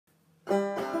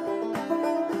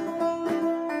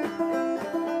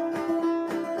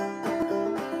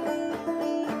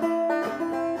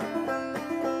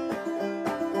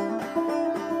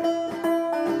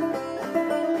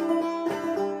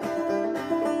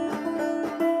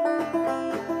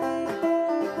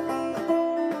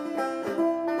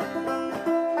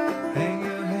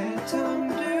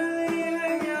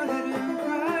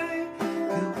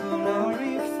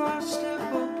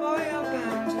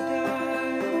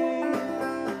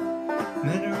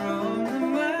Met her on the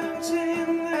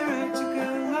mountain, there I took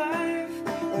her life.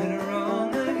 Met her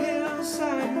on the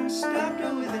hillside and stabbed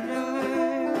her with a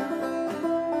knife.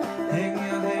 Hang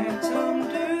your head, Tom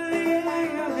Dooley,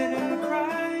 hang your head and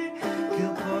cry.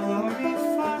 Kill poor Laurie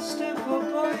Foster, poor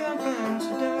boy, you're bound to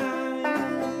die.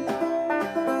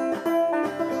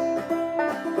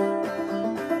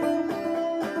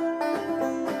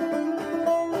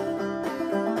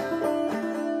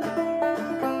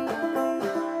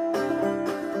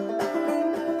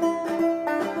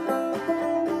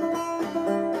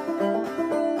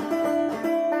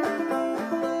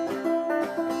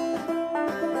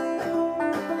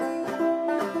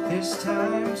 This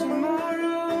time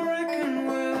tomorrow, reckon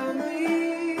we'll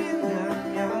be in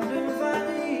that yonder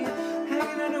valley,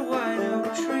 hanging on a white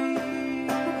oak tree.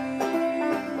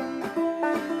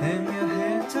 Hang your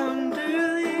head, Tom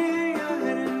Dooley, hang your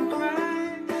head and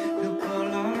cry. You'll poor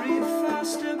Laurie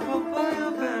Foster, poor boy,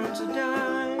 you're bound to die.